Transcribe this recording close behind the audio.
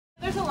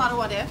lot of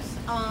what ifs.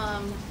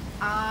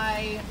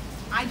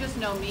 I just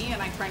know me,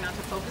 and I try not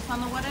to focus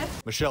on the what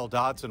ifs. Michelle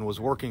Dodson was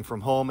working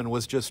from home and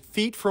was just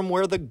feet from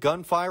where the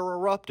gunfire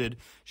erupted.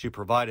 She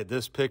provided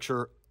this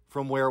picture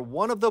from where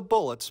one of the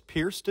bullets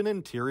pierced an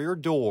interior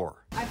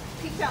door. I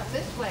peeked out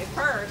this way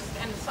first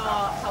and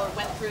saw how it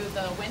went through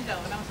the window,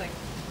 and I was like,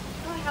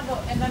 oh, I have a...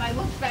 And then I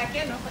looked back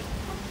in, and I was like,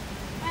 oh,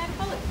 I had a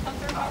bullet come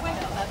through my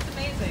window. That's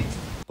amazing.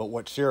 But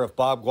what Sheriff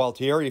Bob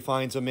Gualtieri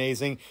finds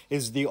amazing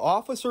is the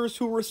officers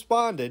who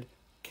responded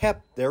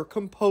kept their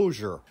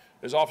composure.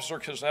 As Officer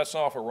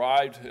Kuznetsov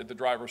arrived at the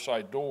driver's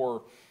side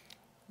door,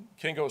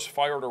 Kingos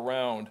fired a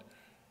round,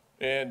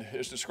 and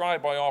as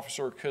described by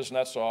Officer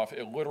Kuznetsov,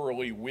 it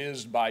literally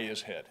whizzed by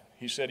his head.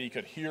 He said he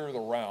could hear the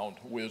round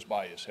whiz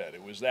by his head.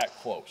 It was that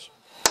close.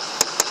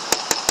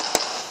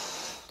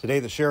 Today,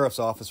 the sheriff's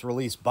office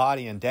released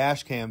body and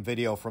dash cam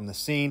video from the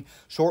scene.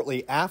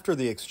 Shortly after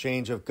the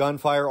exchange of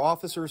gunfire,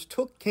 officers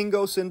took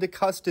Kingos into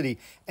custody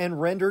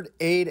and rendered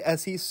aid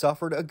as he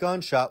suffered a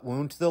gunshot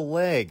wound to the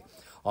leg.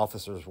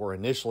 Officers were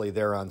initially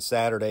there on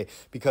Saturday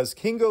because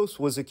Kingos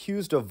was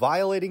accused of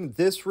violating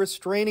this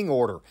restraining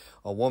order.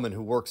 A woman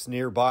who works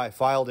nearby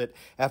filed it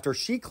after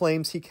she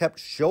claims he kept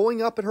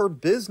showing up at her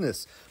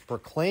business,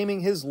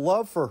 proclaiming his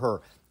love for her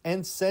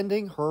and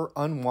sending her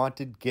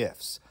unwanted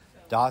gifts.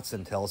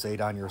 Dotson tells 8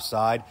 on Your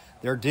Side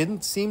there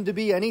didn't seem to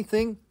be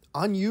anything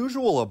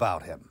unusual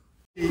about him.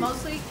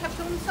 Mostly kept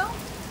to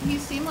himself. He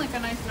seemed like a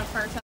nice enough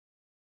person